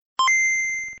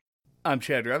I'm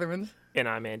Chad Rutherman, And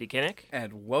I'm Andy Kinnick.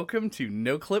 and welcome to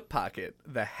No Clip Pocket,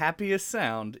 the happiest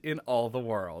sound in all the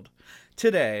world.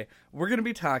 Today, we're going to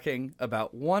be talking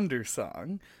about Wonder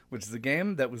Song, which is a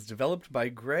game that was developed by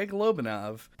Greg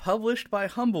Lobanov, published by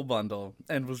Humble Bundle,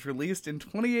 and was released in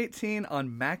 2018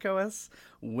 on macOS,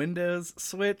 Windows,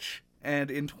 Switch,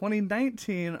 and in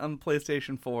 2019 on the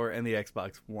PlayStation 4 and the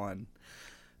Xbox One.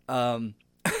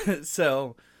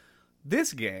 So,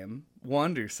 this game,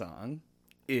 Wonder Song,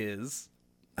 is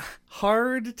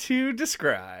hard to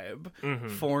describe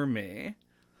for me.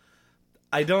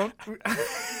 I don't...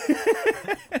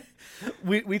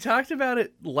 we talked about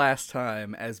it last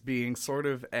time as being sort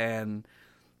of an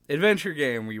adventure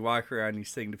game where you walk around and you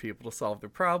sing to people to solve their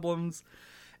problems.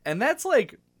 And that's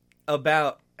like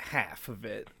about half of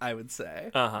it, I would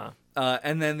say.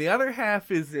 And then the other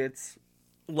half is it's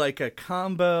like a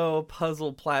combo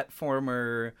puzzle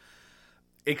platformer,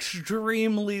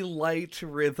 extremely light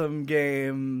rhythm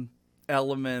game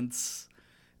elements,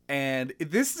 and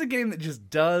this is a game that just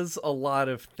does a lot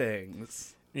of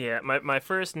things. Yeah, my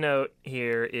first note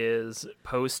here is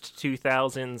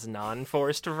post-2000s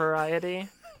non-forced variety.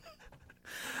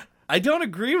 I don't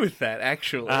agree with that,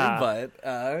 actually, but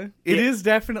it is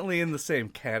definitely in the same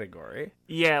category.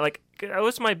 Yeah, like, that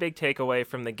was my big takeaway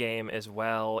from the game as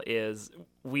well, is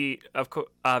we,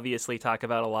 obviously talk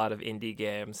about a lot of indie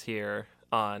games here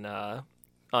on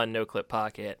No Clip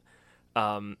Pocket.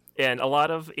 And a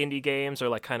lot of indie games are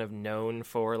like kind of known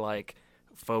for like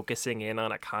focusing in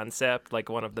on a concept. Like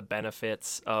one of the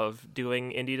benefits of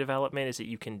doing indie development is that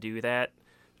you can do that.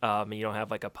 And you don't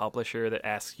have like a publisher that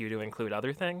asks you to include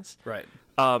other things. Right.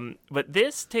 But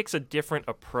this takes a different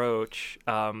approach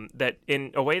that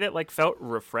in a way that like felt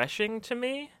refreshing to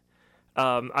me.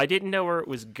 I didn't know where it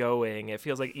was going. It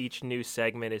feels like each new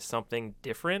segment is something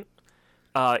different.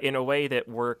 In a way that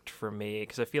worked for me,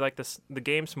 because I feel like the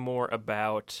game's more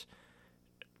about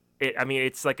it. I mean,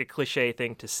 it's like a cliche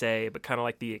thing to say, but kind of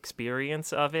like the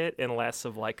experience of it, and less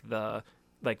of like the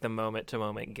moment to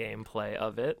moment gameplay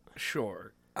of it.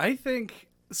 Sure. I think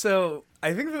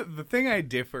that the thing I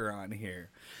differ on here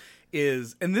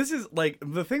is, and this is like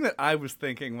the thing that I was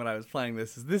thinking when I was playing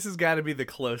this has got to be the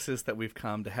closest that we've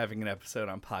come to having an episode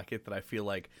on Pocket that I feel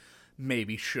like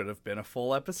maybe should have been a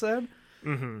full episode.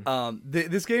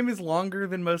 This game is longer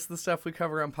than most of the stuff we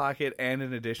cover on Pocket, and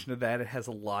in addition to that, it has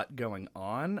a lot going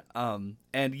on.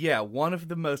 And yeah, one of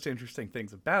the most interesting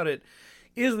things about it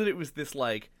is that it was this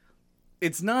like,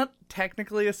 it's not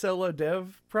technically a solo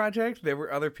dev project. There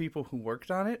were other people who worked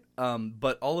on it,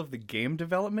 but all of the game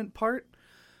development part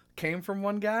came from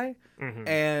one guy,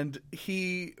 and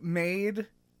he made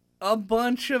a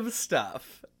bunch of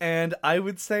stuff, and I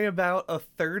would say about a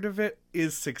third of it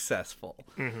is successful.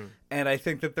 And I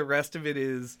think that the rest of it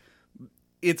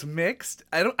it's mixed.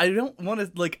 I don't want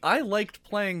to, like, I liked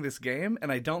playing this game,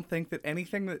 and I don't think that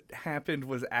anything that happened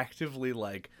was actively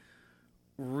like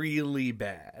really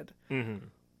bad.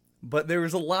 But there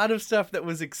was a lot of stuff that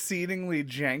was exceedingly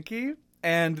janky,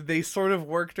 and they sort of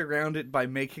worked around it by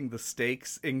making the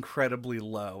stakes incredibly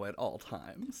low at all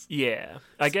times. Yeah,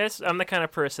 I guess I'm the kind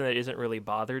of person that isn't really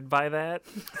bothered by that.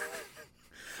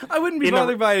 I wouldn't be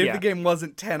bothered by it if the game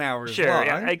wasn't 10 hours long.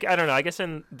 Yeah, I don't know. I guess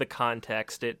in the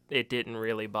context, it didn't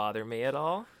really bother me at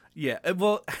all. Yeah,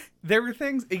 well, there were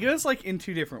things... It goes, like, in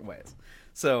two different ways.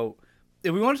 So,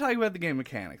 if we want to talk about the game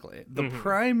mechanically, the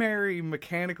primary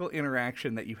mechanical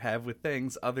interaction that you have with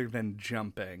things other than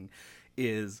jumping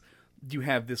is you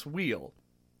have this wheel.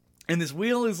 And this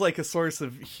wheel is like a source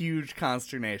of huge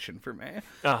consternation for me.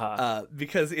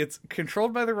 Because it's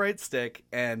controlled by the right stick,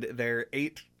 and there are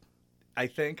 8, I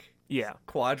think,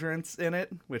 quadrants in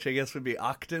it, which I guess would be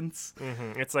octants.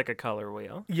 It's like a color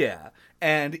wheel. Yeah,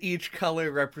 and each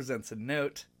color represents a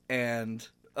note, and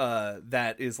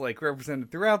that is like represented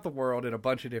throughout the world in a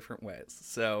bunch of different ways.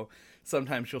 So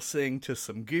sometimes you'll sing to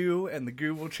some goo, and the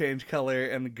goo will change color,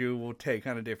 and the goo will take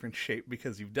on a different shape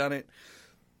because you've done it.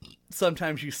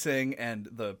 Sometimes you sing, and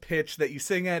the pitch that you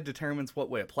sing at determines what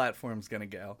way a platform's going to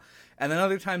go. And then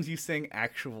other times you sing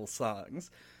actual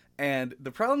songs. And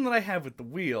the problem that I have with the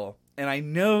wheel, and I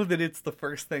know that it's the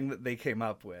first thing that they came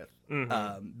up with,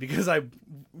 because I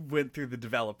went through the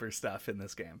developer stuff in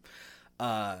this game.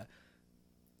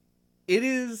 It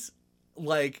is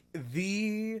like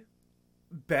the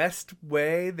best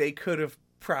way they could have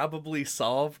probably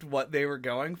solved what they were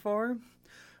going for,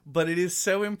 but it is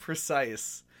so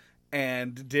imprecise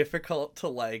and difficult to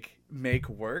like make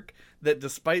work that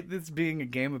despite this being a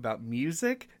game about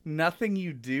music, nothing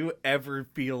you do ever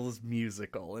feels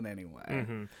musical in any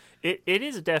way. It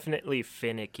is definitely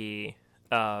finicky.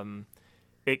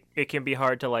 it can be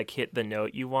hard to like hit the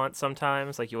note you want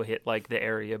sometimes. Like you'll hit like the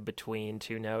area between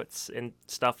two notes and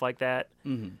stuff like that.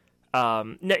 Mm-hmm.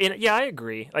 No, yeah, I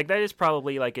agree. Like that is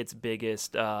probably like its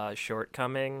biggest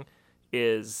shortcoming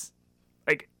is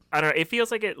like I don't know. It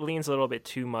feels like it leans a little bit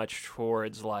too much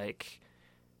towards like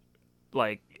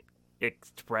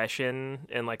expression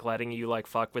and like letting you like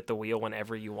fuck with the wheel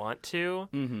whenever you want to,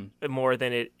 more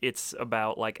than it's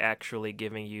about like actually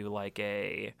giving you like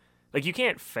a like you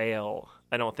can't fail.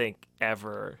 I don't think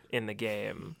ever in the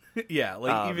game. Yeah,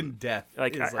 like even death.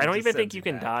 Like is, I don't just even think sends you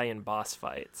can back. die in boss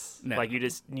fights. No. Like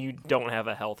you don't have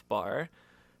a health bar.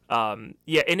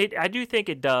 Yeah, and I do think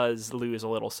it does lose a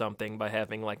little something by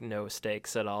having like no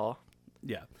stakes at all.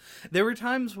 Yeah, there were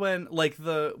times when like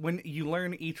when you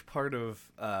learn each part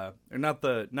of or not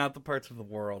the parts of the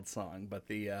world song, but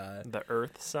the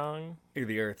Earth song. or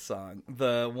the Earth song,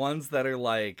 the ones that are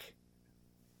like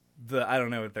I don't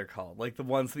know what they're called, like the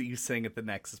ones that you sing at the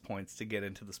Nexus points to get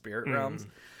into the spirit realms.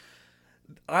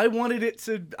 I wanted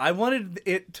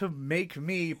it to make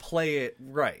me play it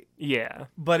right. Yeah.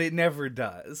 But it never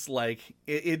does. Like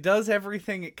it does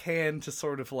everything it can to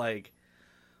sort of like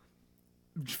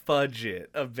fudge it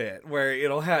a bit, where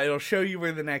it'll show you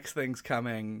where the next thing's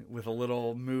coming with a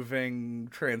little moving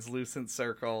translucent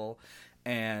circle,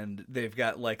 and they've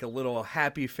got like a little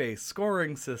happy face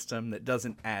scoring system that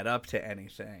doesn't add up to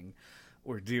anything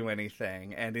or do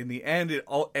anything. And in the end,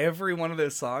 every one of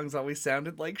those songs always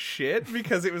sounded like shit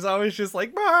because it was always just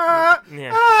like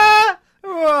Yeah. ah.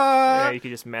 Yeah, you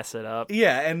could just mess it up.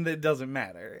 Yeah, and it doesn't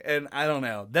matter. And I don't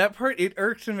know. That part, it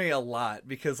irked me a lot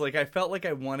because, like, I felt like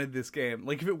I wanted this game.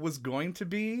 Like, if it was going to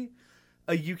be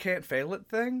a you can't fail it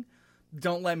thing,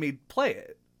 don't let me play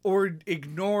it. Or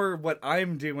ignore what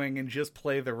I'm doing and just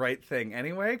play the right thing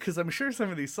anyway, because I'm sure some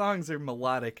of these songs are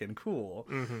melodic and cool.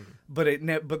 But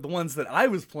but the ones that I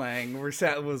was playing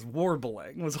was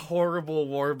warbling, was horrible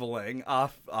warbling,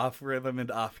 off rhythm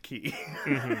and off key.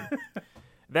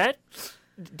 That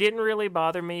didn't really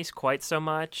bother me quite so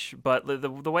much, but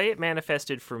the way it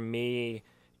manifested for me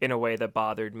in a way that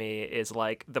bothered me is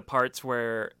like the parts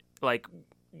where like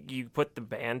you put the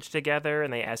band together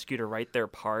and they ask you to write their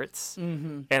parts,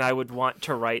 and I would want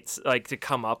to write like to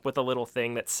come up with a little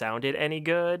thing that sounded any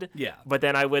good. Yeah. But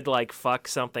then I would like fuck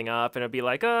something up and it'd be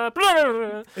like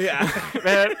blah. Yeah.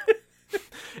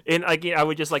 And like I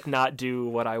would just like not do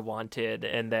what I wanted,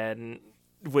 and then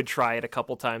would try it a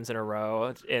couple times in a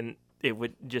row, and it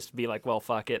would just be like, well,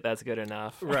 fuck it, that's good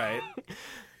enough. Right.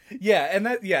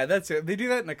 That's it. They do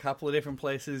that in a couple of different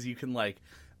places. You can like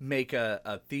make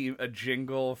a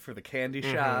jingle for the candy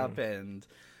shop, and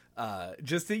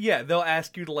they'll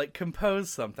ask you to like compose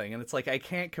something, and it's like I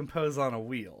can't compose on a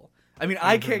wheel. I mean,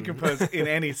 I can't compose in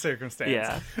any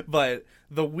circumstance, but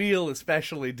the wheel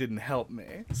especially didn't help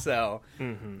me. So,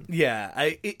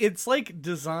 it's like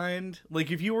designed, like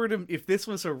if this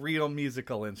was a real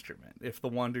musical instrument, if the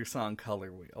Wonder Song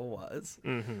color wheel was,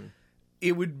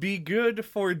 it would be good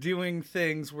for doing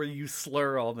things where you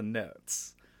slur all the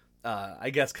notes.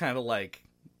 I guess kind of like,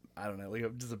 I don't know,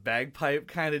 like does a bagpipe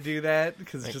kind of do that?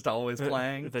 Because it's just always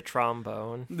playing. The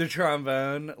trombone. The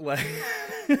trombone, like,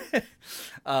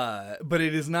 but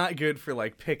it is not good for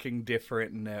like picking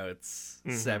different notes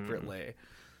separately.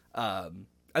 I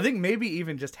think maybe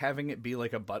even just having it be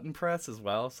like a button press as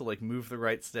well. So like move the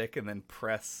right stick and then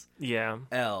press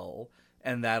L,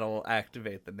 and that'll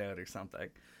activate the note or something.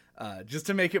 Just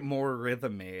to make it more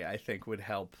rhythmy, I think would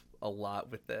help a lot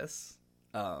with this.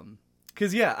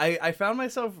 Because, I found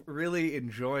myself really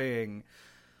enjoying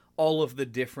all of the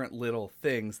different little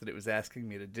things that it was asking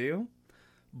me to do,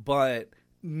 but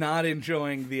not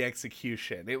enjoying the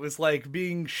execution. It was like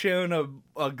being shown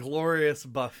a glorious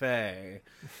buffet,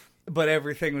 but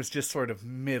everything was just sort of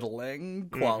middling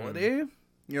quality.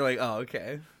 You're like, oh,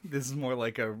 okay, this is more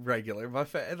like a regular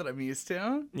buffet that I'm used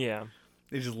to. Yeah.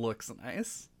 It just looks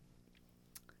nice.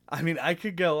 I mean, I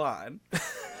could go on.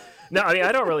 No, I mean,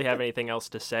 I don't really have anything else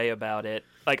to say about it.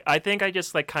 Like, I think I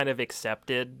just, like, kind of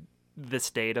accepted the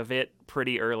state of it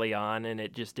pretty early on, and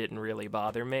it just didn't really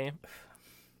bother me.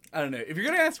 I don't know. If you're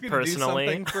going to ask me Personally.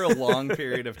 to do something for a long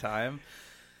period of time,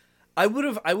 I would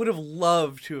have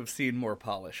loved to have seen more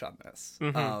polish on this.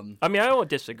 I mean, I won't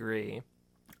disagree.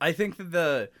 I think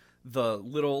that the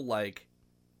little, like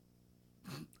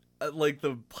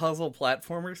the puzzle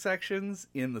platformer sections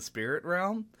in the Spirit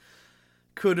Realm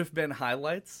could have been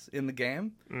highlights in the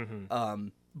game.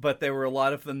 But there were a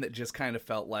lot of them that just kind of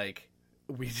felt like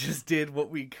we just did what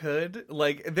we could.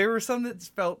 Like, there were some that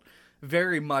felt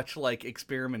very much like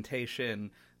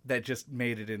experimentation that just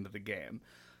made it into the game.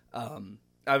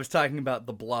 I was talking about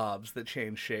the blobs that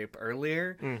change shape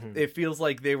earlier. Mm-hmm. It feels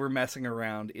like they were messing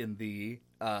around in the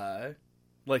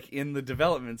in the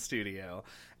development studio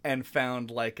and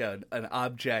found like an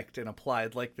object and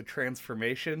applied like the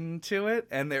transformation to it,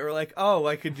 and they were like, oh,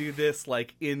 I could do this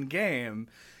like in game.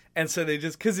 And so they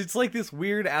just, because it's like this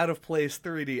weird out of place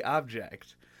 3D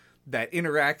object that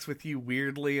interacts with you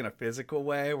weirdly in a physical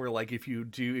way, where like if you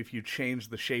change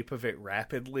the shape of it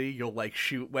rapidly, you'll like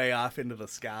shoot way off into the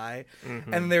sky.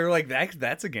 Mm-hmm. And they were like,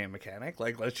 that's a game mechanic,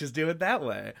 like let's just do it that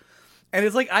way. And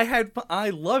it's like I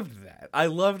loved that. I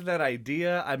loved that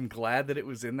idea. I'm glad that it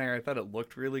was in there. I thought it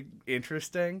looked really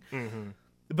interesting. Mm-hmm.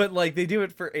 But like they do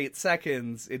it for 8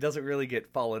 seconds, it doesn't really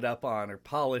get followed up on or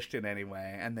polished in any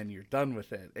way, and then you're done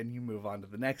with it and you move on to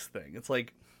the next thing. It's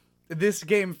like this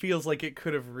game feels like it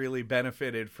could have really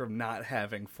benefited from not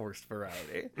having forced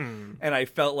variety. And I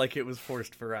felt like it was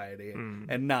forced variety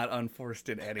and not unforced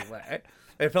in any way.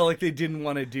 I felt like they didn't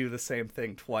want to do the same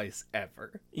thing twice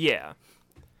ever. Yeah.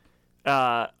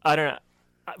 I don't know.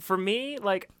 For me,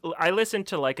 like, I listened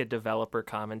to like a developer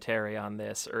commentary on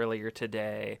this earlier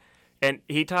today, and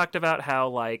he talked about how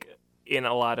like in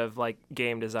a lot of like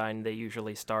game design they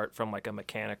usually start from like a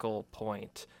mechanical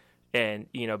point and,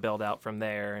 you know, build out from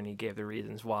there, and he gave the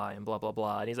reasons why and blah blah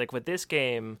blah. And he's like, with this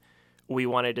game we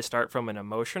wanted to start from an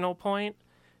emotional point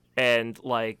and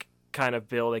like kind of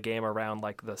build a game around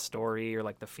like the story or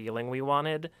like the feeling we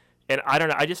wanted. And I don't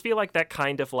know, I just feel like that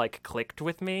kind of like clicked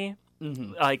with me.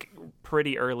 Mm-hmm. Like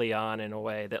pretty early on in a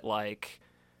way that like,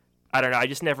 I don't know, I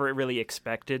just never really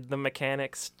expected the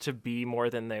mechanics to be more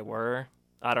than they were.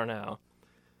 I don't know.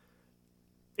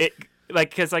 It like,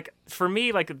 because like for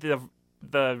me, like the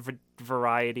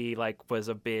variety like was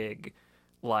a big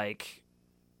like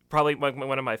probably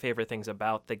one of my favorite things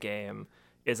about the game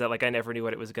is that like I never knew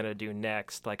what it was going to do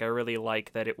next. Like I really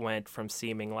like that it went from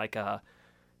seeming like a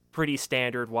pretty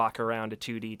standard walk around a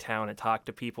 2D town and talk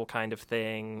to people kind of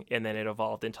thing, and then it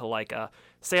evolved into like a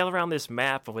sail around this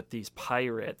map with these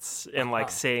pirates and like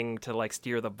sing to like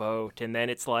steer the boat, and then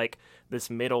it's like this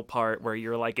middle part where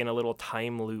you're like in a little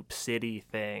time loop city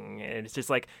thing, and it's just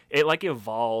like it like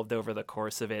evolved over the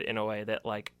course of it in a way that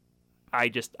like I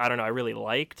don't know, I really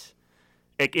liked.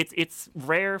 It's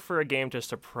rare for a game to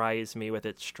surprise me with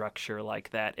its structure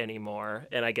like that anymore,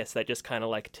 and I guess that just kind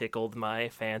of like tickled my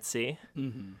fancy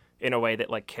in a way that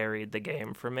like carried the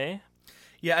game for me.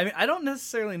 Yeah, I mean, I don't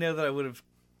necessarily know that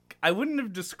I wouldn't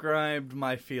have described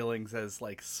my feelings as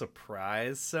like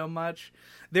surprise so much.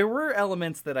 There were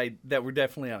elements that were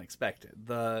definitely unexpected.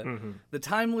 The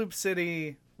time loop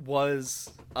city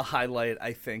was a highlight,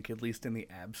 I think, at least in the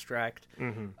abstract.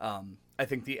 I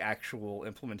think the actual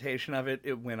implementation of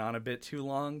it went on a bit too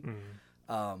long.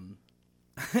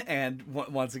 And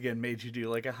once again made you do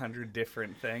like 100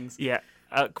 different things. Yeah.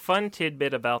 A fun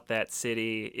tidbit about that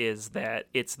city is that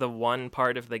it's the one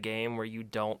part of the game where you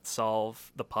don't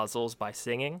solve the puzzles by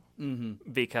singing,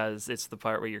 because it's the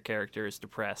part where your character is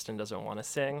depressed and doesn't want to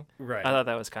sing. Right. I thought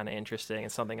that was kind of interesting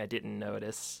and something I didn't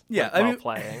notice while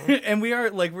playing. And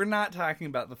we're not talking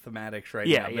about the thematics right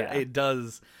now, but it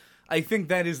does. I think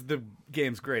that is the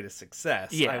game's greatest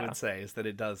success, I would say, is that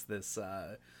it does this,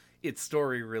 its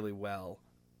story really well.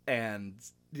 And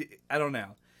I don't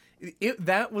know.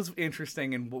 That was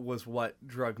interesting and was what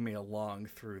drug me along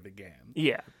through the game.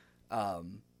 Yeah.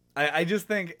 I just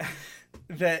think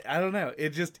that, I don't know,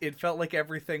 it felt like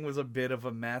everything was a bit of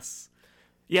a mess.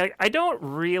 Yeah, I don't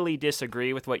really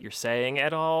disagree with what you're saying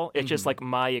at all. It's just like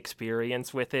my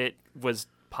experience with it was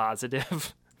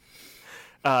positive.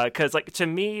 Because like to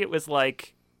me it was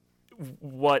like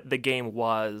what the game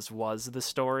was the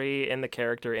story and the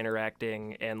character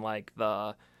interacting, and like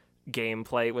the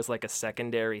gameplay was like a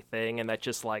secondary thing, and that's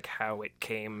just like how it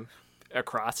came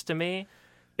across to me.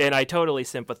 And I totally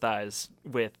sympathize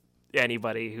with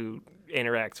anybody who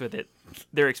interacts with it,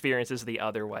 their experience is the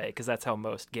other way, because that's how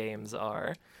most games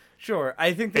are. Sure,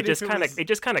 I think that it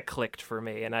just kind of clicked for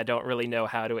me, and I don't really know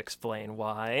how to explain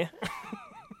why.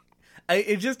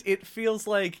 It feels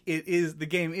like the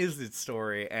game is its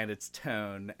story and its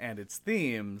tone and its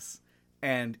themes,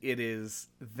 and it is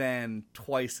then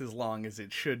twice as long as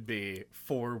it should be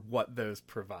for what those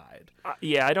provide.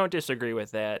 Yeah, I don't disagree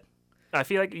with that. I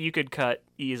feel like you could cut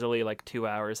easily like 2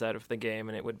 hours out of the game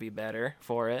and it would be better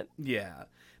for it. Yeah.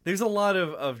 There's a lot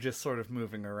of just sort of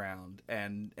moving around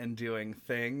and doing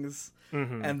things,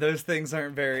 and those things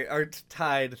aren't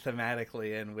tied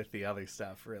thematically in with the other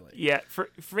stuff, really. Yeah, for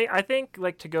me, I think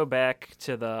like to go back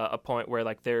to a point where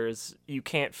like you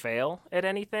can't fail at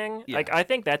anything. Yeah. Like I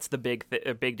think that's the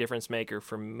big difference maker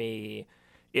for me,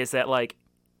 is that like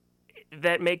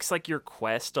that makes like your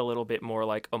quest a little bit more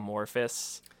like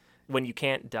amorphous. when you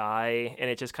can't die, and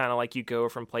it's just kind of like you go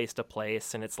from place to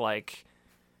place, and it's like,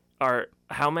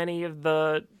 how many of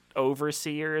the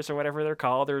overseers or whatever they're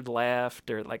called are left,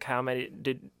 or like how many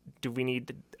do we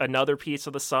need another piece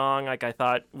of the song? Like I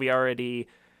thought we already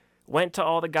went to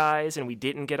all the guys and we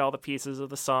didn't get all the pieces of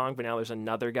the song, but now there's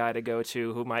another guy to go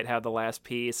to who might have the last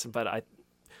piece, but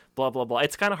blah blah blah.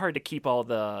 It's kind of hard to keep all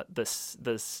the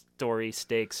story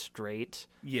stakes straight.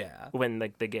 Yeah. When the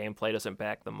gameplay doesn't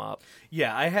back them up.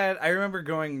 Yeah, I remember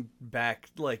going back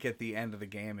like at the end of the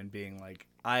game and being like,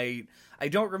 I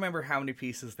don't remember how many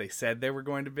pieces they said there were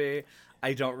going to be.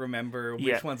 I don't remember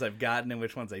which ones I've gotten and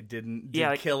which ones I didn't.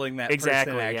 Did killing that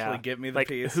person actually get me the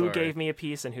piece? Who gave me a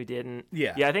piece and who didn't?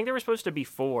 Yeah. Yeah, I think there were supposed to be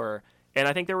 4, and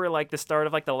I think there were like the start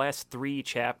of like the last 3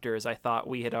 chapters. I thought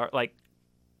we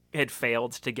had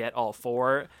failed to get all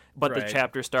 4, but the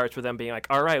chapter starts with them being like,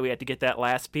 all right, we had to get that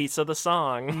last piece of the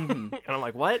song. And I'm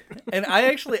like, what? And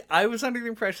I was under the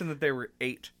impression that there were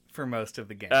 8 for most of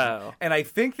the game. Oh. And I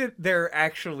think that there are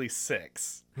actually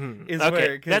 6.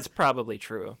 Okay, that's probably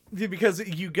true. Because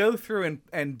you go through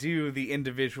and do the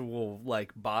individual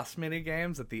like boss mini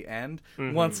games at the end,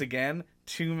 once again,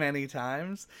 too many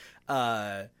times.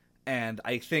 And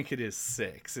I think it is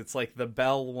 6. It's like the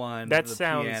bell one,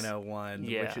 piano one,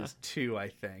 which is 2, I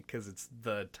think, because it's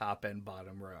the top and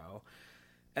bottom row.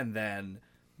 And then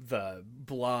the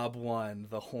blob one,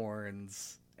 the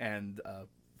horns, and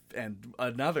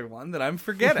another one that I'm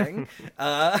forgetting.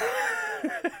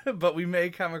 But we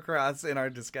may come across in our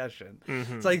discussion.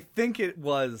 So I think it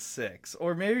was 6,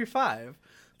 or maybe 5.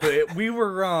 But we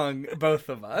were wrong, both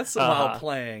of us, while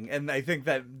playing. And I think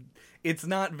that it's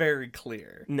not very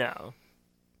clear. No.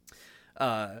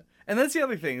 And that's the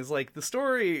other thing, is like the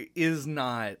story is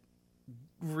not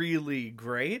really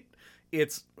great.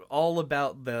 It's all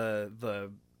about the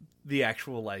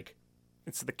actual like,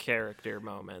 it's the character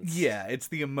moments. Yeah, it's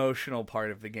the emotional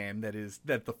part of the game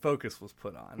that the focus was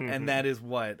put on, and that is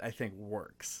what I think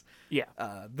works. Yeah.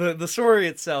 The story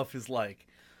itself is like,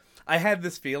 I had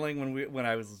this feeling when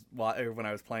I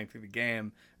was playing through the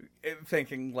game,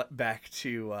 thinking back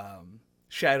to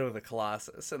Shadow of the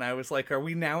Colossus, and I was like, are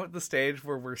we now at the stage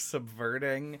where we're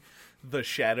subverting the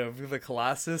Shadow of the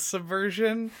Colossus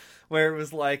subversion, where it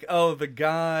was like, oh, the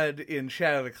god in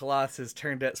Shadow of the Colossus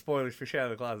spoilers for Shadow of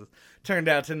the Colossus, turned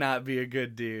out to not be a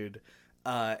good dude,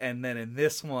 and then in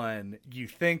this one you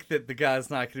think that the god's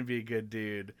not going to be a good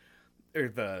dude, or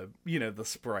the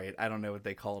sprite, I don't know what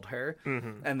they called her,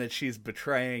 and that she's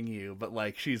betraying you, but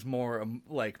like she's more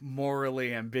like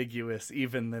morally ambiguous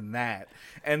even than that.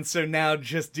 And so now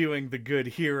just doing the good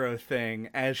hero thing,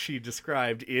 as she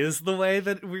described, is the way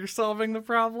that we're solving the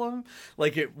problem.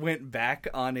 Like it went back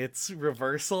on its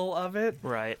reversal of it.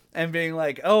 Right. And being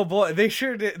like, oh boy, they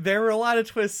sure did. There were a lot of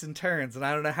twists and turns, and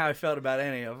I don't know how I felt about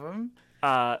any of them.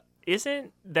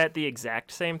 Isn't that the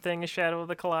exact same thing as Shadow of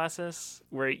the Colossus,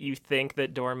 where you think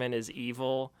that Dorman is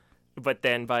evil, but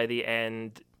then by the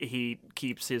end he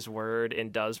keeps his word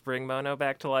and does bring Mono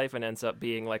back to life and ends up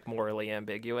being like morally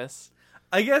ambiguous?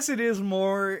 I guess it is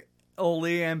more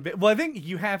only well, I think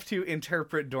you have to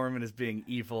interpret Dorman as being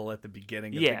evil at the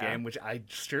beginning of the game, which I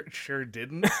sure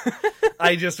didn't.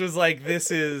 I just was like,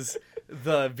 this is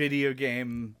the video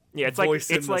game. Yeah, it's voice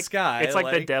like in the sky. It's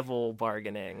like the devil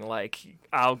bargaining. Like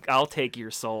I'll take your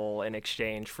soul in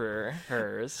exchange for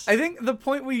hers. I think the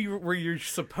point where you're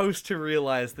supposed to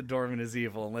realize that Dorman is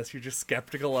evil, unless you're just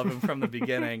skeptical of him from the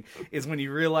beginning, is when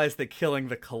you realize that killing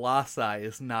the Colossi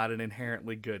is not an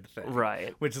inherently good thing.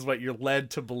 Right. Which is what you're led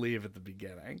to believe at the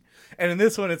beginning. And in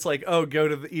this one, it's like, oh, go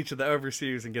to each of the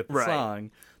overseers and get the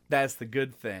song. That's the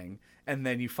good thing. And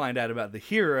then you find out about the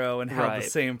hero and how the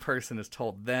same person has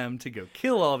told them to go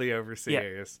kill all the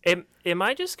overseers. Yeah. Am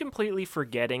I just completely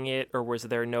forgetting it, or was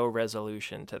there no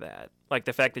resolution to that? Like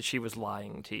the fact that she was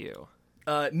lying to you?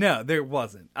 No, there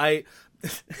wasn't.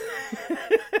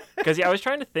 Because I was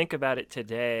trying to think about it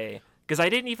today, because I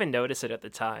didn't even notice it at the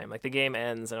time. Like the game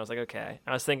ends, and I was like, okay.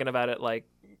 I was thinking about it like,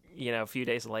 a few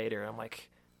days later. I'm like,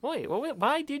 wait,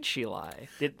 why did she lie?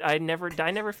 I never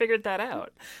figured that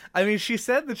out. I mean, she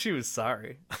said that she was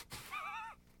sorry.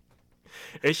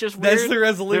 It's just weird. That's the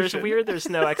resolution. There's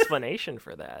no explanation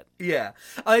for that. Yeah.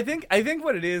 I think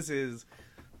what it is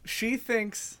she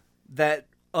thinks that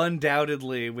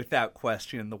undoubtedly, without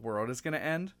question, the world is going to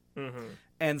end. Mm-hmm.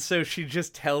 And so she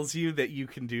just tells you that you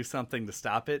can do something to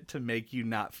stop it, to make you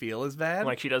not feel as bad.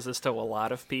 Like she does this to a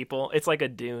lot of people. It's like a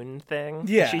Dune thing.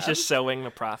 Yeah. She's just sowing the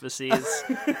prophecies,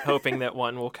 hoping that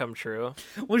one will come true.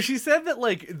 Well, she said that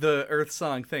like the Earth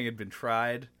Song thing had been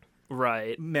tried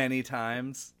many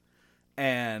times.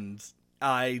 And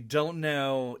I don't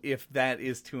know if that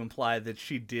is to imply that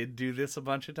she did do this a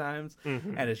bunch of times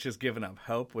and it's just given up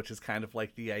hope, which is kind of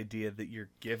like the idea that you're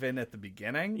given at the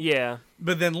beginning. Yeah.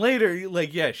 But then later,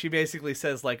 like, yeah, she basically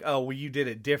says, like, oh, well, you did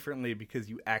it differently because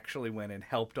you actually went and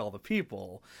helped all the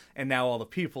people, and now all the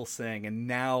people sing, and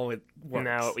now it works.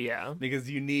 Now, yeah. Because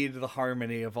you need the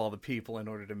harmony of all the people in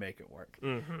order to make it work.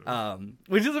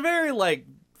 Which is a very, like,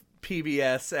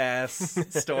 PBS ass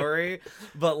story,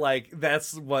 but like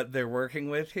that's what they're working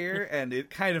with here, and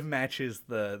it kind of matches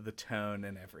the tone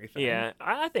and everything. Yeah,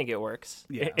 I think it works.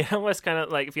 Yeah. It almost kind of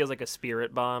like feels like a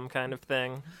Spirit Bomb kind of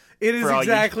thing. It is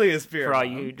exactly a Spirit for all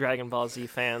Bomb. you Dragon Ball Z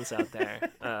fans out there.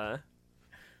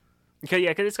 Because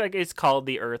it's like it's called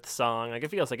the Earth Song. Like it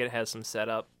feels like it has some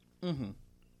setup.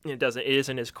 It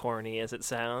isn't as corny as it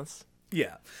sounds.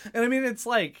 Yeah, and I mean it's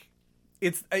like.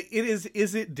 Is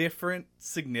it different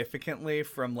significantly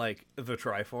from, like, the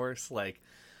Triforce? Like,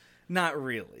 not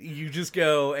really. You just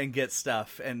go and get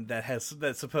stuff and that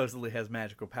supposedly has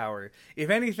magical power.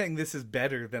 If anything, this is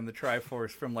better than the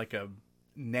Triforce from, like, a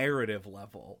narrative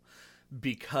level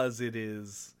because it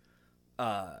is...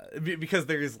 because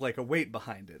there's, like, a weight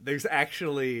behind it. There's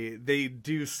actually... They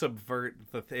do subvert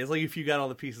the... It's like if you got all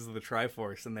the pieces of the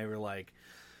Triforce and they were like...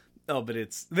 Oh, but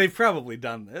they've probably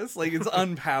done this. Like, it's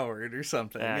unpowered or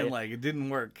something, and, like, it didn't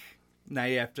work. Now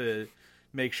you have to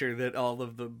make sure that all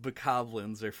of the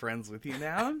Bokoblins are friends with you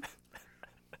now.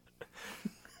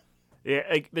 Yeah,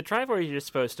 like, the Triforce is just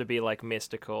supposed to be, like,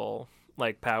 mystical,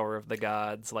 like, power of the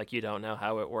gods, like, you don't know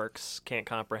how it works, can't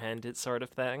comprehend it sort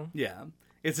of thing. Yeah.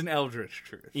 It's an eldritch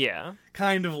truth. Yeah.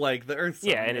 Kind of like the Earth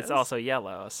Song. Yeah, and it's also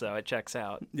yellow, so it checks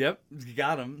out. Yep, you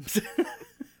got him.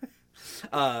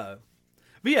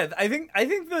 But yeah, I think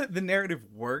the narrative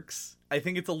works. I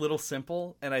think it's a little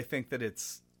simple, and I think that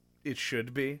it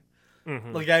should be.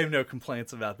 Like, I have no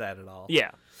complaints about that at all. Yeah.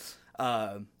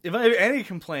 If I have any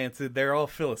complaints, they're all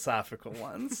philosophical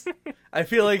ones. I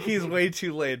feel like he's way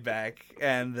too laid back,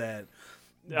 and that...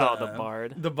 the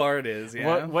bard. The bard is,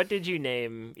 yeah. What did you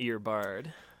name your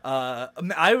bard?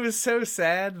 I was so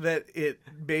sad that it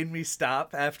made me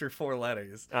stop after 4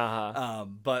 letters.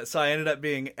 But so I ended up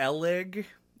being Elig...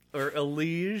 or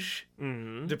Elige,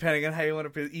 depending on how you want to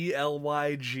put it,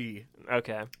 Elyg.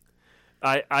 Okay.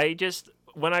 I just,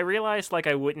 when I realized, like,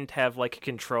 I wouldn't have, like,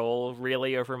 control,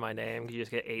 really, over my name, you just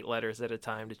get 8 letters at a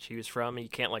time to choose from, and you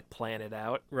can't, like, plan it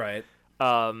out. Right.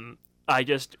 I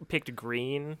just picked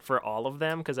green for all of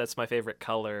them, because that's my favorite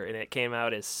color, and it came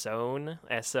out as Sone,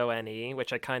 S-O-N-E,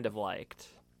 which I kind of liked.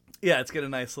 Yeah, it's got a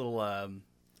nice little,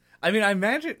 I mean, I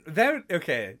imagine that.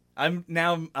 Okay, I'm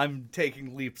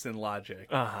taking leaps in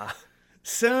logic.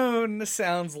 Sone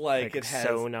sounds like it has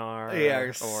sonar.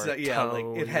 Yeah, tone.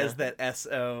 like it has that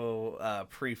SO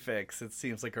prefix. It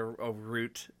seems like a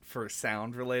root for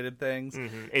sound related things.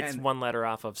 It's one letter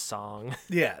off of song.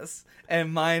 Yes,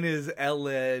 and mine is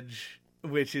Eleg,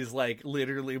 which is like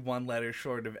literally one letter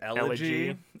short of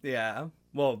elegy. Yeah.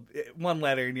 Well, 1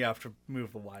 letter, and you have to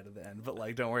move the Y to the end, but,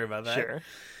 like, don't worry about that. Sure.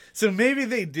 So maybe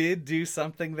they did do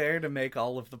something there to make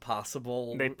all of the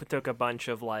possible... They took a bunch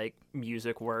of, like,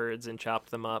 music words and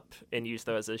chopped them up and used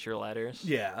those as your letters.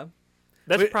 Yeah.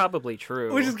 That's probably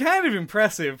true. Which is kind of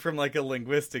impressive from, like, a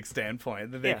linguistic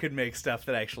standpoint, that they could make stuff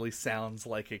that actually sounds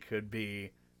like it could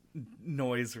be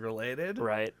noise-related.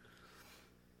 Right.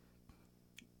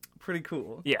 Pretty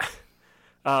cool. Yeah.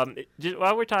 Just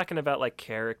while we're talking about, like,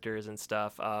 characters and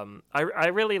stuff, I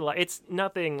really like, it's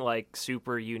nothing like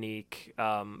super unique,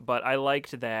 but I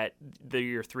liked that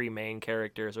your 3 main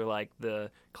characters are like the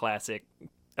classic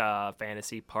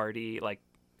fantasy party, like,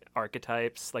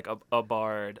 archetypes, like a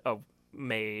bard, a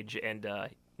mage, and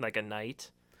like a knight.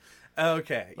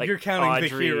 Okay, like you're counting Audrey,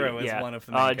 the hero as one of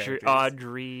the main characters.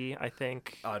 Audrey, I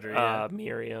think. Audrey, yeah.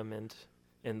 Miriam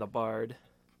and the bard.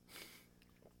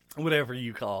 Whatever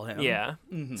you call him. Yeah.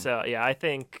 So, yeah, I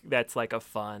think that's, like, a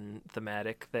fun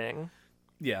thematic thing.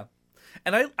 Yeah.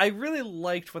 And I really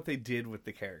liked what they did with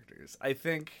the characters. I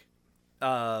think,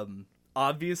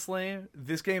 obviously,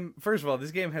 this game... First of all,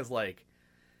 this game has, like...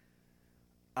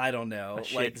 I don't know.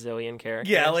 A like zillion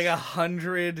characters. Yeah, like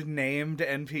 100 named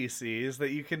NPCs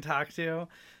that you can talk to.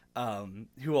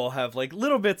 Who all have, like,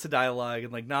 little bits of dialogue.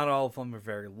 And, like, not all of them are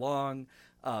very long.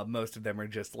 Most of them are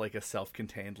just like a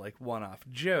self-contained, like, one-off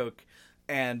joke,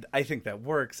 and I think that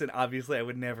works. And obviously, I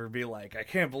would never be like, I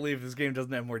can't believe this game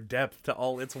doesn't have more depth to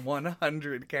all its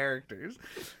 100 characters.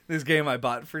 This game I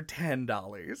bought for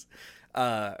 $10,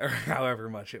 or however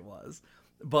much it was.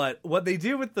 But what they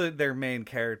do with their main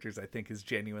characters, I think, is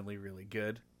genuinely really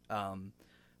good.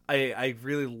 I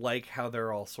really like how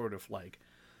they're all sort of like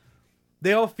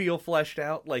they all feel fleshed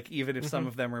out, like, even if some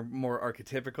of them are more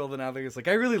archetypical than others. Like,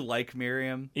 I really like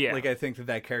Miriam. Yeah. Like, I think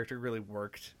that character really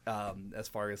worked, as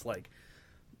far as, like,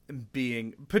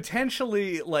 being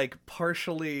potentially, like,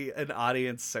 partially an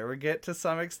audience surrogate to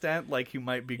some extent. Like, you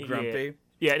might be grumpy.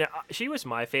 Yeah, no, she was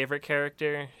my favorite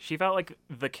character. She felt like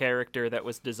the character that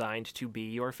was designed to be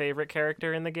your favorite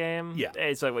character in the game. Yeah.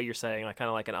 It's like what you're saying, like kind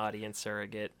of like an audience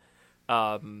surrogate.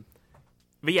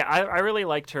 But yeah, I really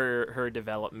liked her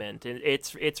development. And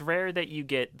it's rare that you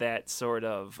get that sort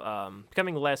of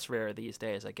becoming less rare these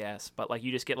days, I guess. But like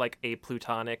you just get like a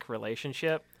platonic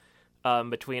relationship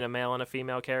between a male and a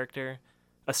female character,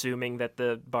 assuming that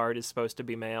the bard is supposed to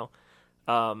be male.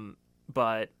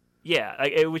 But yeah,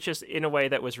 it was just in a way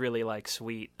that was really like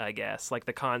sweet, I guess. Like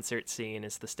the concert scene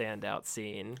is the standout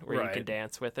scene where you can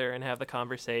dance with her and have the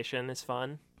conversation is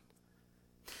fun.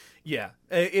 Yeah,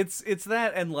 it's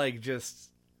that, and like just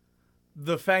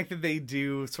the fact that they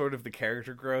do sort of the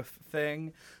character growth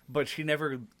thing, but she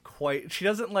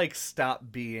doesn't like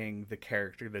stop being the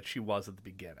character that she was at the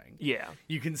beginning. Yeah.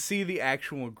 You can see the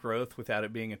actual growth without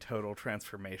it being a total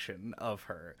transformation of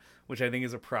her, which I think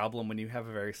is a problem when you have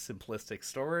a very simplistic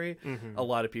story. Mm-hmm. A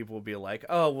lot of people will be like,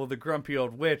 oh, well, the grumpy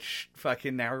old witch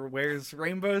fucking now wears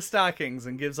rainbow stockings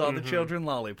and gives all the children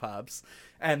lollipops.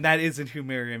 And that isn't who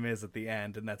Miriam is at the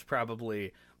end, and that's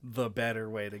probably the better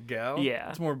way to go. Yeah.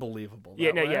 It's more believable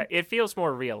Yeah, that way. yeah. It feels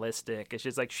more realistic. It's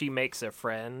just like she makes a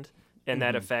friend, and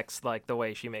that affects like the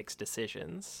way she makes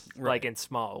decisions, like in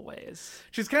small ways.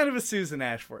 She's kind of a Susan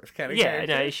Ashworth kind of Yeah,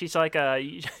 character. no, she's like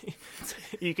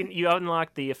you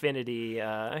unlock the affinity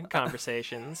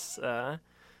conversations, the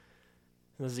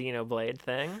Xenoblade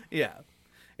thing. Yeah.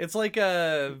 It's like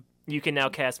a... You can now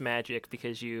cast magic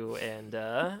because you and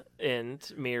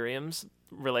Miriam's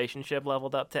relationship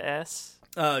leveled up to S.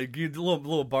 You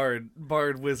little bard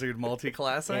wizard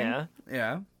multi-classing. Yeah.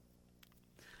 Yeah.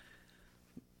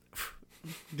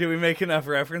 Do we make enough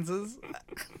references?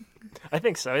 I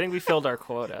think so. I think we filled our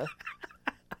quota.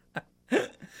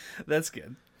 That's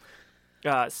good.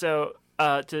 So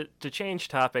to change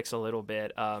topics a little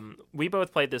bit, we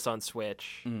both played this on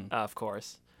Switch, of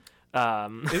course.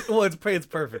 It's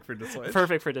perfect for the Switch.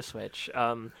 Perfect for the Switch.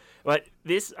 But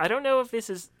this, I don't know if this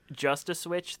is just a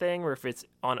Switch thing or if it's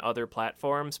on other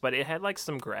platforms, but it had like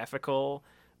some graphical,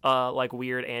 like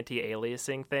weird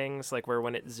anti-aliasing things, like where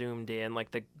when it zoomed in, like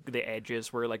the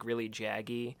edges were like really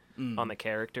jaggy on the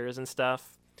characters and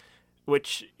stuff,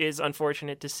 which is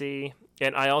unfortunate to see.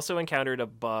 And I also encountered a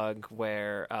bug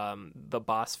where the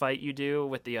boss fight you do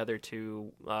with the other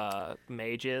two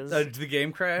mages, the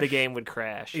game crash? the game would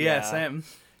crash. Yeah, same.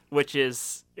 Which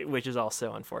is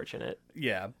also unfortunate.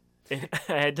 Yeah.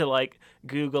 I had to like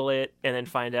Google it and then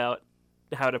find out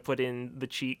how to put in the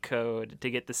cheat code to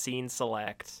get the scene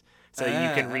select so you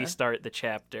can restart the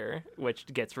chapter, which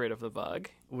gets rid of the bug.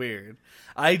 Weird.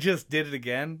 I just did it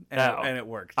again, and it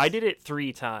worked. I did it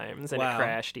 3 times, and Wow. it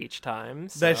crashed each time.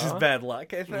 So. That's just bad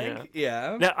luck, I think.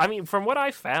 Yeah. Now, I mean, from what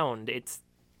I found, it's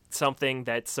something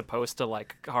that's supposed to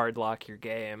like hard lock your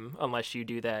game unless you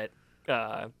do that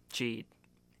cheat.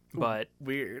 But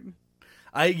Weird.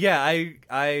 I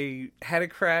had a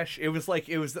crash. It was like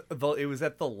it was at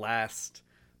the last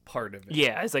part of it.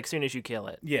 yeah, it's like soon as you kill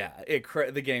it. Yeah,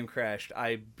 the game crashed.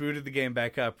 I booted the game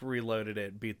back up, reloaded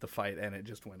it, beat the fight, and it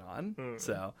just went on.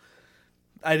 So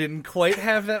I didn't quite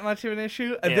have that much of an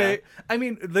issue. Yeah.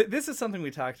 This is something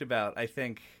we talked about. I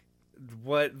think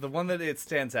the one that it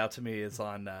stands out to me is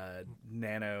on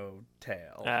Nano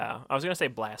Tail. I was gonna say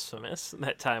Blasphemous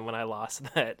that time when I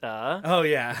lost that Oh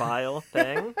yeah, file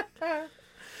thing.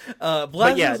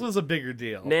 Blasphemous was a bigger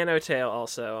deal. Nanotale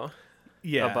also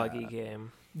Yeah, a buggy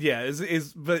game. Yeah,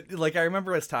 but like I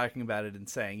remember us talking about it and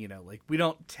saying, like we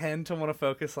don't tend to want to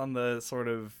focus on the sort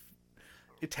of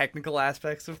technical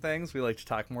aspects of things. We like to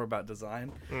talk more about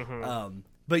design.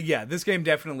 But yeah, this game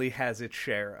definitely has its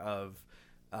share of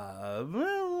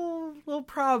little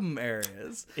problem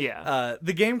areas. Yeah.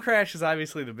 The game crash is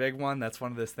obviously the big one. That's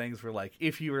one of those things where like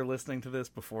if you were listening to this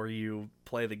before you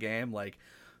play the game, like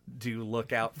do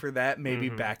look out for that. Maybe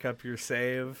back up your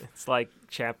save. It's like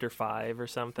chapter 5 or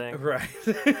something. Right.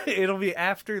 It'll be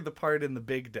after the part in the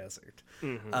big desert.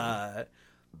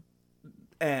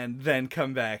 And then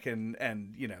come back and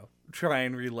try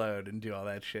and reload and do all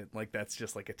that shit. Like that's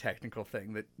just like a technical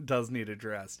thing that does need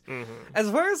addressed. As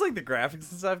far as like the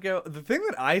graphics and stuff go, the thing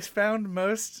that I found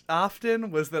most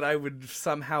often was that I would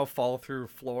somehow fall through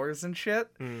floors and shit.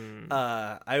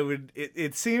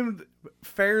 It seemed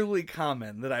fairly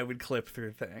common that I would clip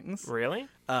through things. Really?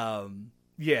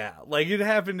 Yeah, like it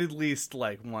happened at least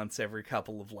like once every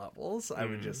couple of levels. I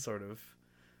would just sort of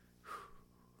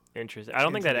Interesting. I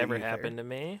don't think that Into the ever ether. happened to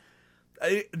me.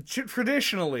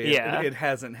 Traditionally, Yeah. it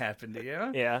hasn't happened to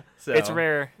you. Yeah. So It's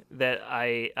rare that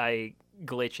I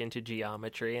glitch into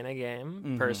geometry in a game,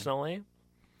 Mhm. personally.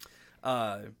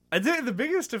 I'd say the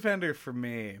biggest offender for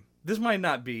me. This might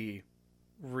not be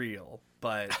real,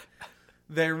 but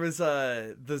there was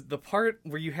the part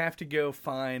where you have to go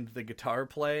find the guitar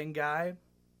playing guy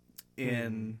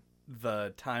in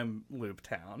the time loop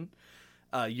town.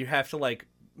 You have to like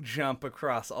jump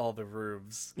across all the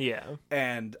roofs, Yeah.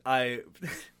 and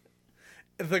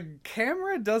the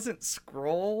camera doesn't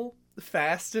scroll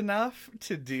fast enough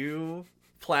to do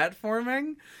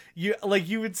platforming. You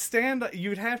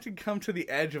would have to come to the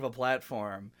edge of a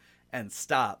platform and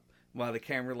stop while the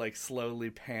camera like slowly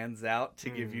pans out to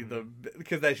give you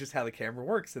because that's just how the camera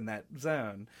works in that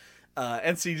zone.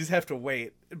 And so you just have to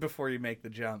wait before you make the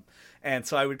jump. And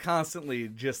so I would constantly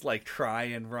just like try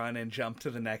and run and jump to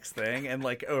the next thing and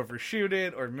like overshoot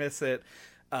it or miss it.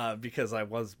 Because I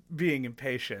was being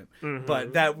impatient,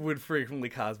 but that would frequently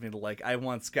cause me to like. I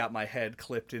once got my head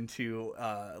clipped into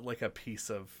like a piece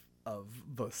of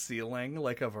the ceiling,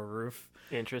 like of a roof.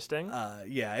 Interesting.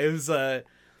 Yeah,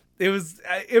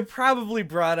 it probably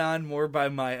brought on more by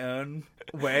my own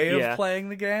way of Yeah. playing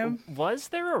the game. Was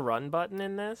there a run button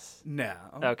in this? No.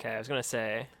 Okay, I was going to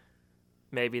say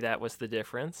maybe that was the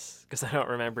difference because I don't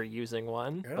remember using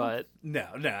one, Yeah. but No,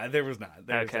 there was not.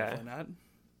 There was Okay. definitely not.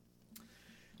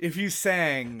 If you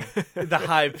sang the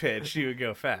high pitch, you would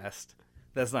go fast.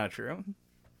 That's not true.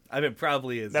 I mean, it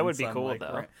probably is. That in would be some, cool, like,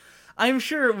 though. I'm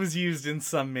sure it was used in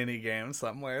some mini game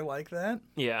somewhere like that.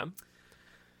 yeah.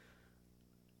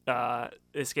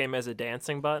 This game has a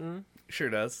dancing button, Sure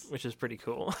does. which is pretty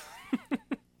cool.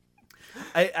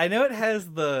 I know it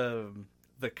has the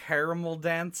caramel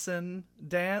dancing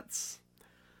dance.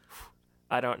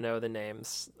 I don't know the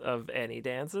names of any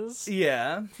dances.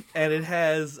 Yeah, and it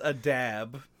has a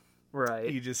dab.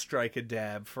 Right. You just strike a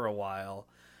dab for a while.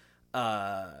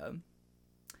 And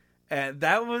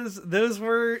those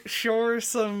were sure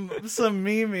some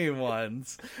memey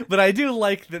ones, but I do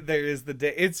like that there is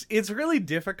it's really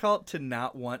difficult to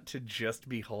not want to just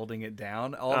be holding it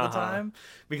down all the time,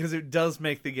 because it does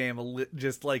make the game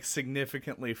just like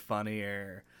significantly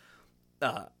funnier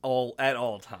at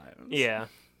all times. Yeah.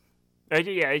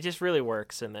 It just really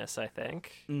works in this, I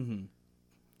think. Mm-hmm.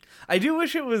 I do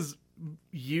wish it was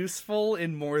useful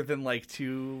in more than like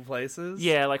two places.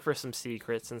 Yeah, like for some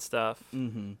secrets and stuff.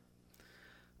 Mm-hmm.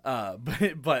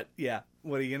 But yeah,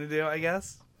 what are you gonna do, I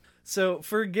guess? So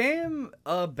for a game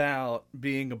about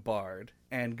being a bard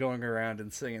and going around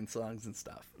and singing songs and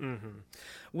stuff,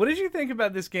 what did you think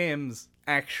about this game's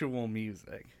actual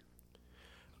music?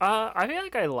 I feel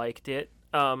like I liked it.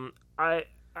 I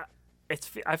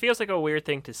feels like a weird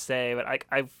thing to say, but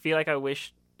I feel like I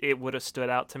wish it would have stood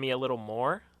out to me a little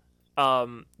more.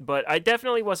 But I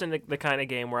definitely wasn't the kind of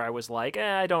game where I was like,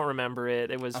 I don't remember it.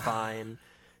 It was fine.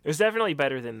 It was definitely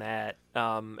better than that.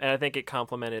 And I think it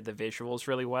complemented the visuals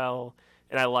really well.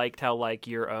 And I liked how like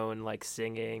your own like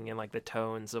singing and like the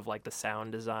tones of like the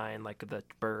sound design, like the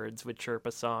birds would chirp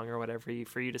a song or whatever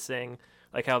for you to sing,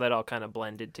 like how that all kind of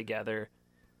blended together.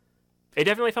 It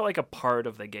definitely felt like a part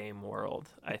of the game world,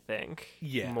 I think.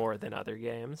 Yeah. More than other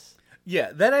games.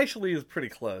 Yeah, that actually is pretty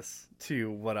close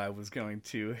to what I was going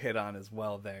to hit on as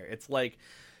well there. It's like,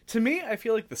 to me, I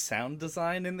feel like the sound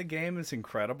design in the game is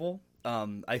incredible.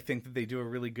 I think that they do a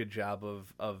really good job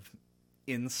of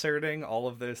inserting all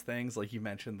of those things, like you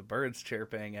mentioned, the birds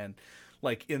chirping, and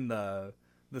like in the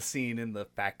scene in the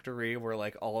factory where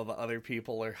like all of the other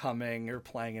people are humming or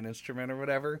playing an instrument or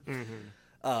whatever,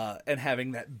 and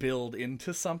having that build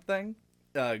into something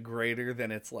greater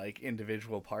than its like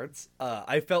individual parts.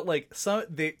 I felt like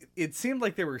it seemed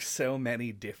like there were so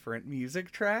many different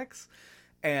music tracks,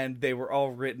 and they were all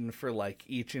written for like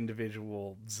each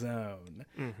individual zone,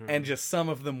 and just some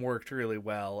of them worked really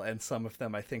well, and some of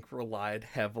them I think relied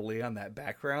heavily on that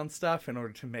background stuff in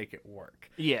order to make it work.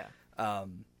 Yeah.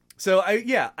 So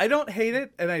I don't hate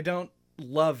it and I don't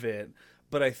love it,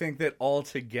 but I think that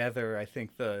altogether, I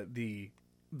think the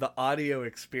audio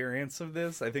experience of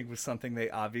this, I think, was something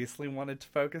they obviously wanted to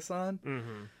focus on,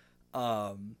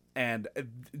 and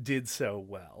did so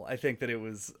well. I think that it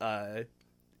was,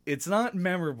 it's not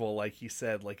memorable, like you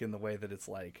said, like in the way that it's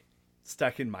like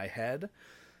stuck in my head,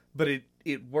 but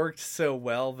it worked so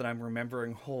well that I'm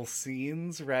remembering whole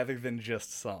scenes rather than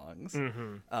just songs.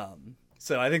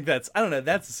 So I think that's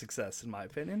a success in my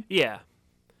opinion. Yeah.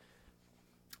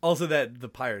 Also, that the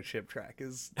pirate ship track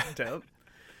is dope.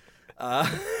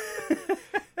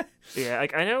 Yeah,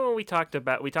 like I know when we talked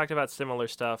about similar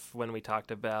stuff when we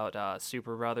talked about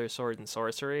Super Brothers Sword and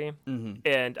Sorcery,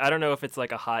 and I don't know if it's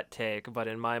like a hot take, but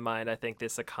in my mind, I think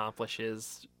this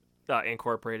accomplishes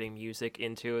incorporating music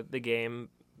into the game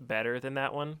better than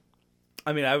that one.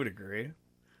 I mean, I would agree.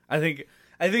 I think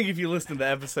if you listen to the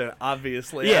episode,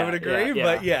 obviously, I would agree.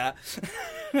 But yeah.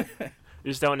 You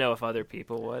just don't know if other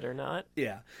people would or not.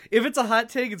 Yeah. If it's a hot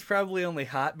take, it's probably only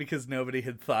hot because nobody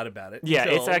had thought about it. Yeah,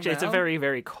 it's a very,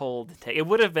 very cold take. It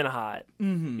would have been hot,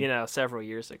 several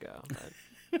years ago.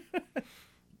 But...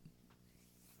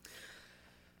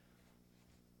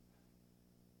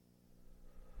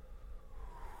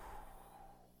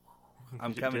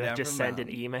 I'm coming down just from send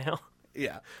an email.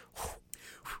 Yeah.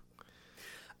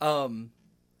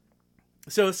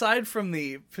 So aside from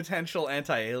the potential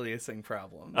anti-aliasing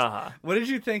problems, what did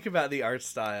you think about the art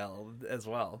style as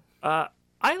well?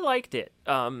 I liked it.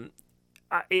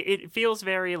 It feels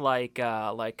very like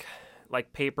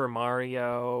Paper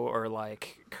Mario or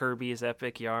like Kirby's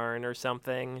Epic Yarn or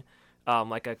something,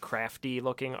 like a crafty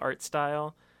looking art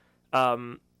style.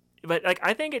 But like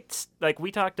I think it's like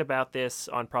we talked about this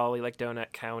on probably like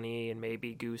Donut County and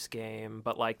maybe Goose Game,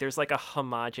 but like there's like a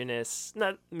homogenous,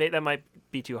 that might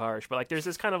be too harsh, but like there's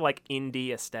this kind of like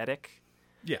indie aesthetic.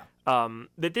 Yeah.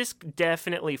 That this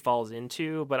definitely falls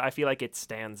into, but I feel like it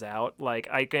stands out. Like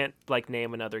I can't like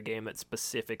name another game that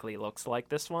specifically looks like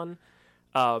this one.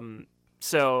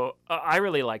 So I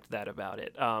really liked that about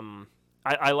it.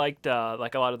 I liked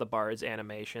like a lot of the Bard's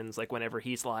animations, like whenever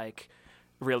he's like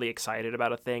really excited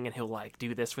about a thing and he'll like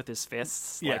do this with his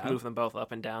fists, like move them both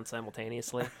up and down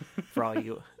simultaneously for all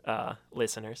you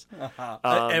listeners.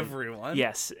 Everyone.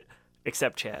 Yes,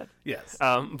 except Chad. Yes.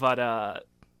 But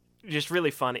just really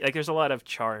funny. Like there's a lot of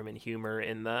charm and humor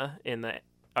in the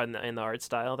art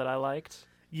style that I liked.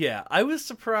 Yeah, I was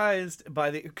surprised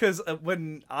by because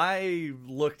when I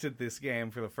looked at this game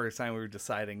for the first time, we were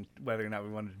deciding whether or not we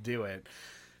wanted to do it.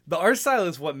 The art style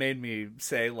is what made me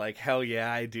say, like, hell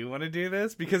yeah, I do want to do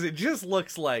this, because it just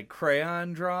looks like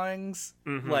crayon drawings,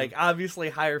 like, obviously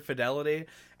higher fidelity,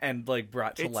 and, like,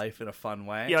 brought to life in a fun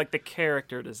way. Yeah, like, the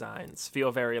character designs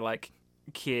feel very, like,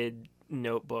 kid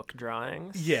notebook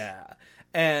drawings. Yeah,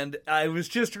 and I was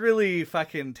just really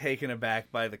fucking taken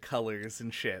aback by the colors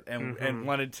and shit, and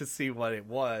wanted to see what it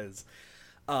was.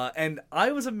 And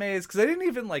I was amazed because I didn't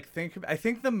even like think. I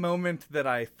think the moment that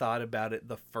I thought about it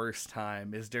the first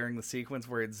time is during the sequence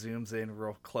where it zooms in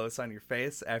real close on your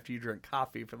face after you drink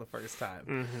coffee for the first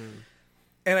time.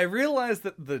 And I realized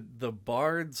that the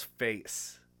Bard's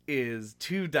face is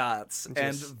 2 dots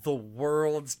and the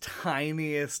world's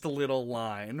tiniest little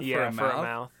line for a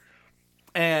mouth.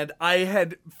 And I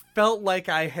had felt like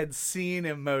I had seen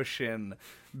emotion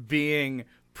being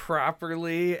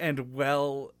properly and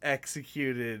well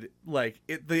executed. Like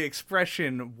the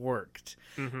expression worked,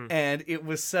 and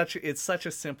it's such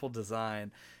a simple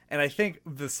design, and I think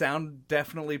the sound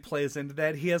definitely plays into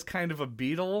that. He has kind of a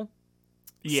Beatle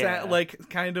like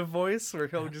kind of voice where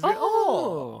he'll just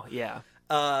go, yeah.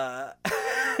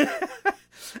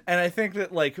 And I think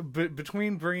that like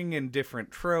between bringing in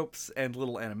different tropes and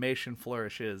little animation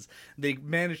flourishes, they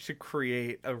managed to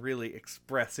create a really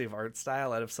expressive art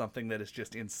style out of something that is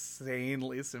just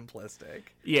insanely simplistic.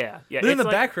 Yeah. But then the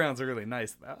backgrounds are really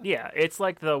nice, though. Yeah, it's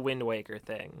like the Wind Waker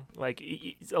thing. Like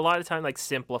a lot of time, like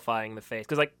simplifying the face,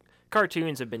 because like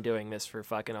cartoons have been doing this for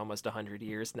fucking almost 100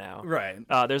 years now. Right.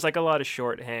 There's like a lot of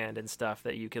shorthand and stuff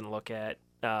that you can look at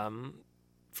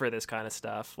for this kind of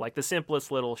stuff, like the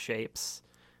simplest little shapes.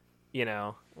 You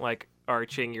know, like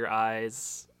arching your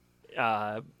eyes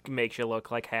makes you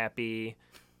look like happy,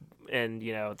 and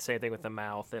you know, same thing with the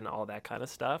mouth and all that kind of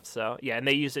stuff. So yeah, and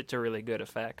they use it to really good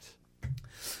effect.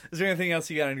 Is there anything else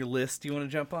you got on your list you want to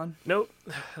jump on? Nope.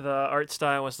 The art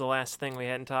style was the last thing we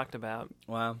hadn't talked about.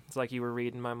 Wow. It's like you were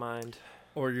reading my mind.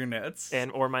 Or your notes.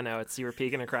 Or my notes. You were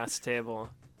peeking across the table.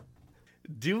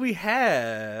 Do we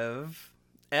have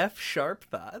F-sharp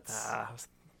thoughts? I was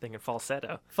thinking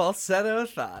falsetto. Falsetto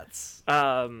thoughts.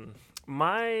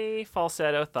 My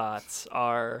falsetto thoughts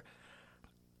are,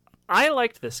 I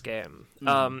liked this game.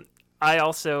 I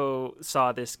also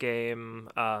saw this game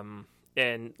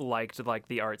and liked like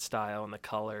the art style and the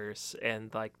colors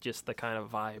and like just the kind of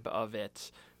vibe of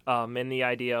it. And the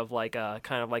idea of like a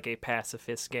kind of like a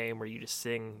pacifist game where you just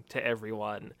sing to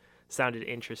everyone sounded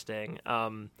interesting.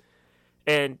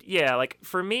 And yeah, like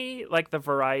for me, like the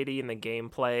variety in the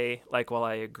gameplay, like while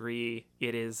I agree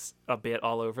it is a bit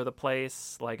all over the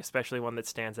place, like especially one that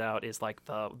stands out is like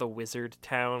the wizard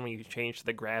town when you change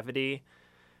the gravity,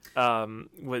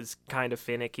 was kind of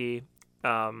finicky.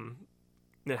 And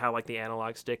how like the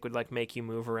analog stick would like make you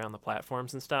move around the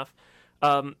platforms and stuff.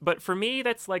 But for me,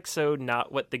 that's like so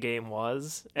not what the game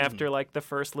was after like the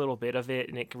first little bit of it,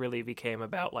 and it really became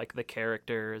about like the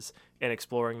characters and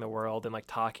exploring the world and like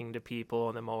talking to people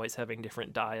and them always having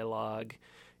different dialogue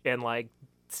and like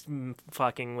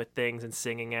fucking with things and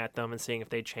singing at them and seeing if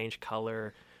they change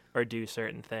color or do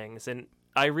certain things. And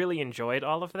I really enjoyed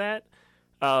all of that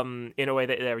in a way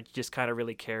that just kind of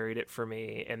really carried it for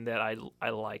me and that I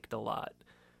liked a lot.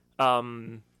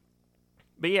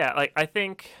 But yeah, like I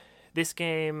think this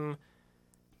game,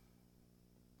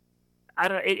 I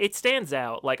don't know, it stands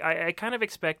out. Like I kind of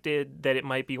expected that it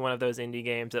might be one of those indie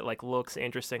games that like looks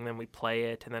interesting, then we play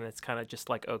it, and then it's kind of just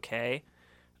like okay.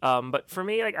 But for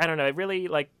me, like I don't know, it really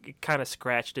like kind of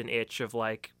scratched an itch of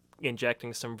like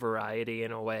injecting some variety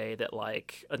in a way that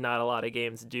like not a lot of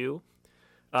games do.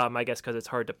 I guess because it's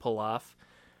hard to pull off.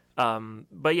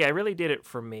 But yeah, it really did it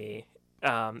for me.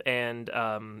 And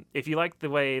if you like the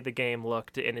way the game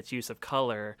looked and its use of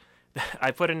color,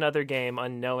 I put another game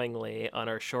unknowingly on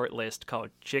our short list called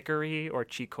Chicory or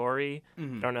Chicory. I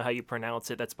don't know how you pronounce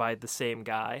it. That's by the same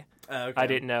guy. Okay. I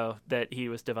didn't know that he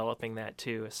was developing that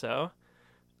too. So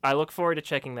I look forward to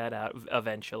checking that out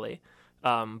eventually.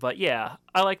 But yeah,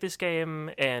 I like this game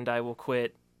and I will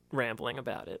quit rambling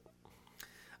about it.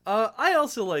 I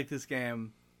also like this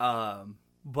game,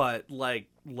 but like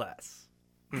less.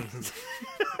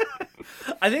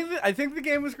 I think the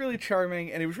game was really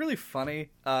charming and it was really funny.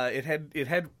 It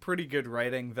had pretty good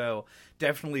writing, though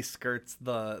definitely skirts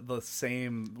the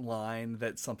same line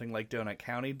that something like Donut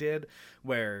County did,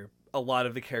 where a lot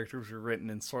of the characters were written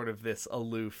in sort of this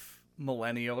aloof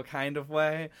millennial kind of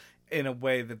way, in a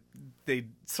way that they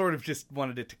sort of just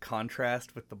wanted it to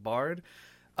contrast with the bard.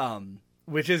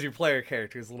 Which is your player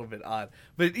character is a little bit odd,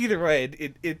 but either way,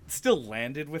 it still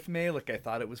landed with me. Like I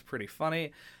thought it was pretty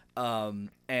funny, and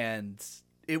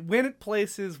it went at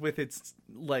places with its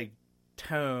like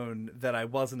tone that I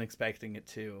wasn't expecting it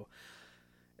to.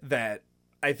 That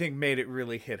I think made it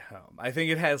really hit home. I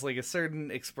think it has like a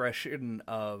certain expression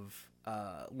of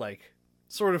like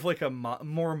sort of like a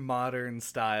more modern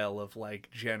style of like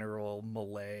general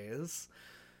malaise,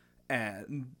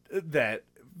 and that.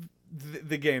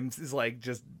 The game is like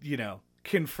just, you know,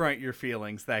 confront your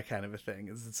feelings, that kind of a thing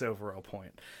is its overall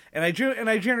point. And I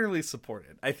generally support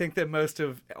it. I think that most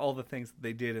of all the things that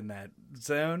they did in that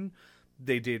zone,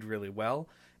 they did really well.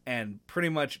 And pretty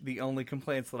much the only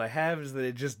complaints that I have is that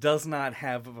it just does not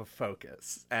have a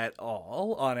focus at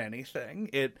all on anything.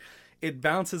 It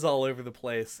bounces all over the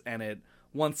place and it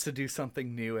wants to do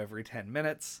something new every 10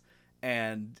 minutes.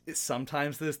 And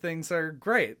sometimes those things are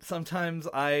great. Sometimes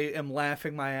I am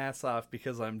laughing my ass off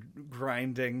because I'm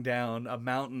grinding down a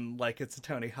mountain like it's a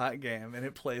Tony Hawk game, and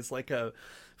it plays like a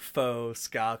faux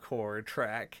ska-core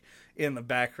track in the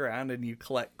background, and you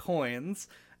collect coins.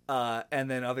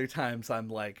 And then other times I'm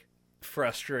like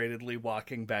frustratedly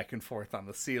walking back and forth on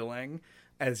the ceiling,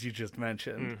 as you just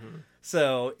mentioned. Mm-hmm.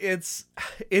 So it's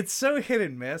so hit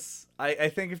and miss. I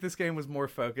think if this game was more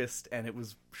focused and it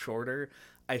was shorter,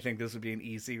 I think this would be an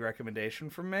easy recommendation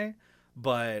from me,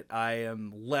 but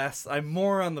I'm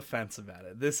more on the fence about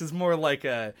it. This is more like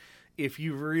if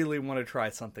you really want to try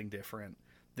something different,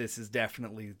 this is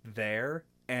definitely there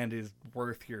and is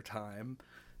worth your time.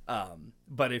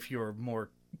 But if you're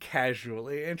more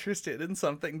casually interested in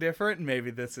something different,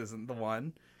 maybe this isn't the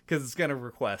one, because it's going to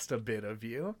request a bit of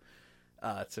you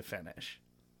to finish.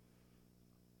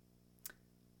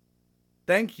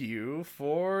 Thank you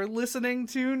for listening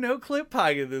to No Clip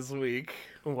Paga this week.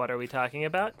 What are we talking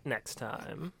about next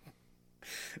time?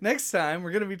 Next time,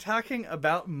 we're going to be talking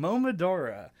about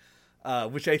Momodora,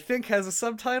 which I think has a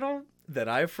subtitle that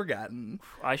I've forgotten.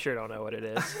 I sure don't know what it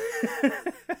is.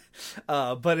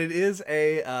 But it is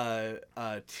a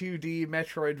 2D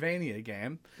Metroidvania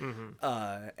game,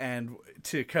 and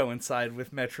to coincide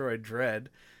with Metroid Dread,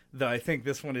 though I think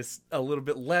this one is a little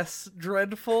bit less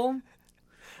dreadful.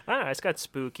 I don't know, it's got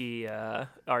spooky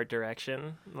art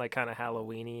direction, like kind of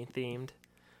Halloween-y themed.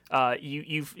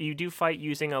 You do fight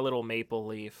using a little maple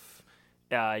leaf.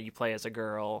 You play as a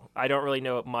girl. I don't really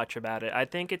know much about it. I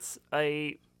think it's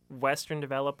a Western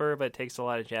developer, but it takes a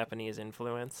lot of Japanese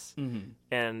influence. Mm-hmm.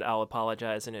 And I'll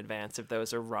apologize in advance if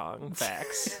those are wrong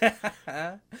facts.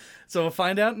 So we'll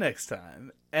find out next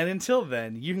time. And until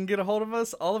then, you can get a hold of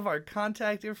us. All of our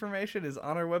contact information is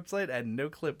on our website at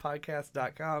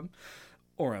noclippodcast.com.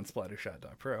 or on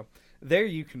splattershot.pro. There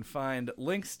you can find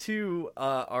links to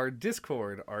our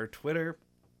Discord, our Twitter,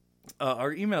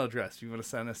 our email address. If you want to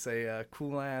send us a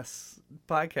cool-ass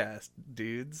podcast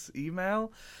dudes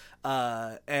email.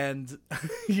 And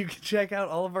you can check out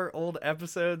all of our old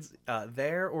episodes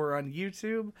there or on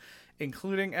YouTube,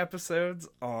 including episodes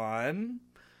on...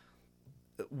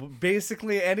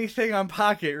 basically anything on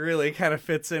Pocket really kind of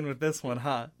fits in with this one,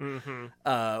 huh?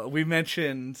 Mm-hmm. We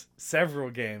mentioned several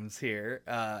games here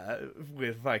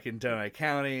with fucking Donut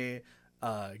County,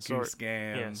 Goose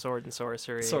Game, Yeah, Sword and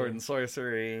Sorcery. Sword and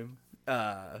Sorcery.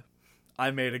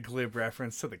 I made a glib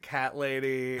reference to the cat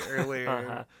lady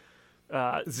earlier.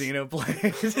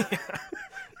 Xenoblade.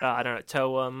 I don't know.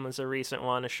 Toem was a recent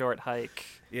one, a short hike.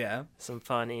 Yeah. Some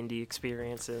fun indie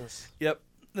experiences. Yep.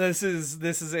 This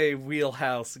is a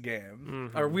wheelhouse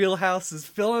game. Our wheelhouse is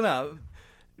filling up.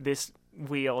 This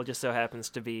wheel just so happens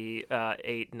to be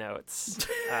 8 notes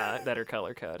that are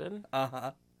color coded.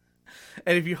 Uh-huh.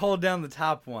 And if you hold down the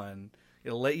top one,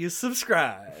 it'll let you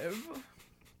subscribe.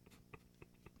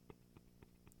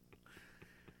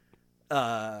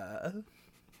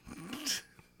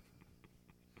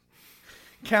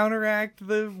 Counteract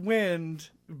the wind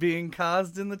being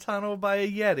caused in the tunnel by a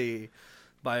Yeti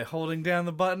by holding down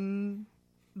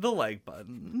the like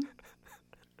button.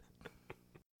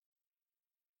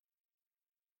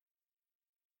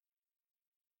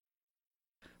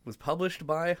 Was published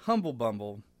by Humble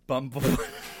Bumble.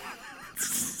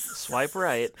 Swipe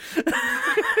right.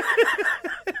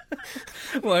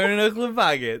 Learn to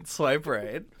Pocket. Swipe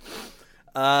right.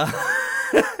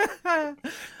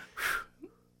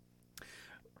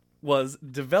 Was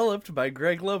developed by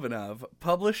Greg Lobanov,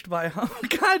 published by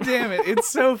God damn it, it's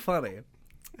so funny.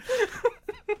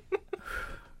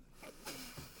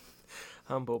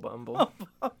 Humble Bumble.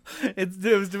 It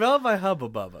was developed by Hubba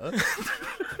Bubba.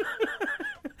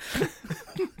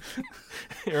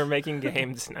 You're making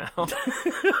games now.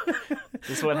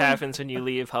 This is what happens when you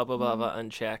leave Hubba Bubba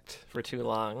unchecked for too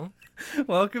long.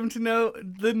 Welcome to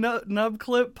the Nub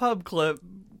Clip Pub Clip,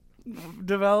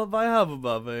 developed by Hubba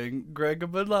Bubba and Greg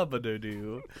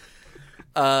Abadabadoo.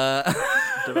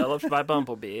 Developed by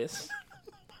Bumblebees.